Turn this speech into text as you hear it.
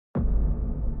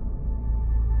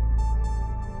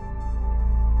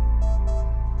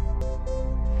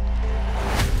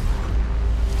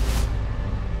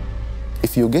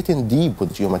If you get in deep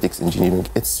with geomatics engineering,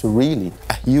 it's really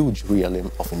a huge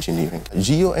realm of engineering.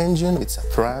 GeoEngine, it's a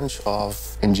branch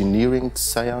of engineering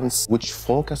science which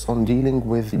focus on dealing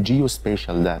with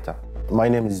geospatial data. My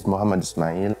name is Mohammed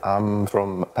Ismail. I'm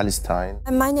from Palestine.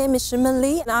 And my name is Shimen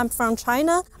Li, and I'm from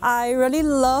China. I really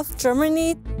love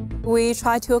Germany. We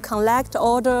try to collect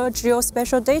all the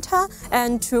geospatial data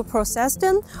and to process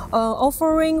them,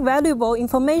 offering valuable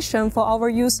information for our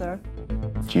user.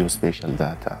 Geospatial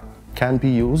data can be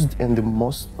used in the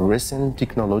most recent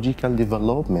technological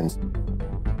developments.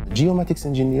 Geomatics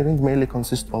engineering mainly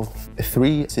consists of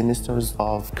 3 semesters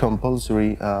of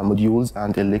compulsory modules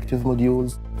and elective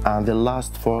modules, and the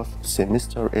last 4th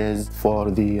semester is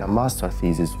for the master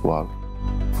thesis work.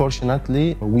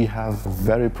 Fortunately, we have a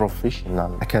very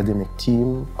professional academic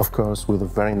team, of course, with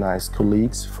very nice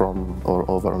colleagues from all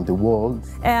over the world.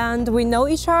 And we know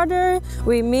each other,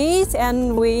 we meet,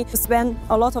 and we spend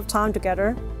a lot of time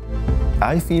together.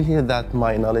 I feel here that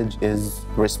my knowledge is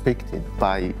respected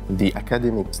by the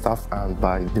academic staff and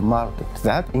by the market.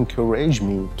 That encouraged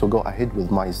me to go ahead with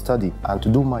my study and to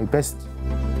do my best.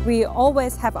 We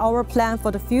always have our plan for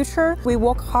the future. We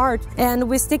work hard and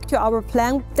we stick to our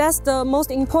plan. That's the most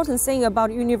important thing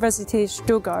about University of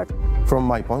Stuttgart. From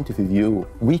my point of view,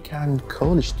 we can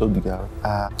call Stuttgart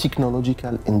a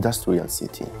technological industrial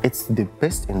city. It's the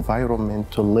best environment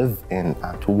to live in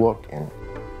and to work in.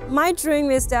 My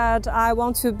dream is that I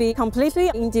want to be completely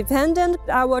independent.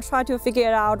 I will try to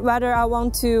figure out whether I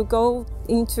want to go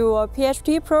into a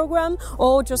PhD program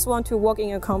or just want to work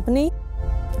in a company.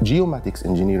 Geomatics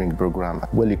engineering program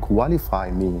will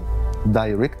qualify me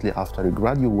directly after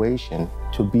graduation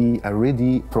to be a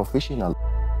ready professional.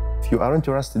 If you are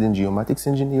interested in geomatics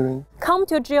engineering, come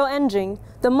to GeoEngine,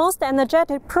 the most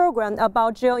energetic program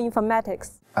about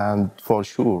geoinformatics. And for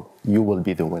sure, you will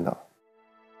be the winner.